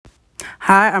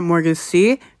Hi, I'm Morgan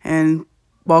C, and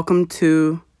welcome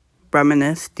to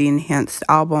Reminisce, the enhanced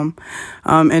album.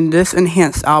 In this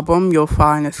enhanced album, you'll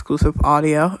find exclusive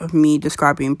audio of me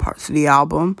describing parts of the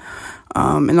album,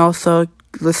 and also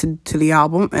listen to the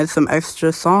album and some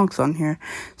extra songs on here.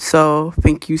 So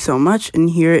thank you so much, and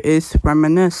here is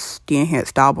Reminisce, the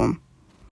enhanced album.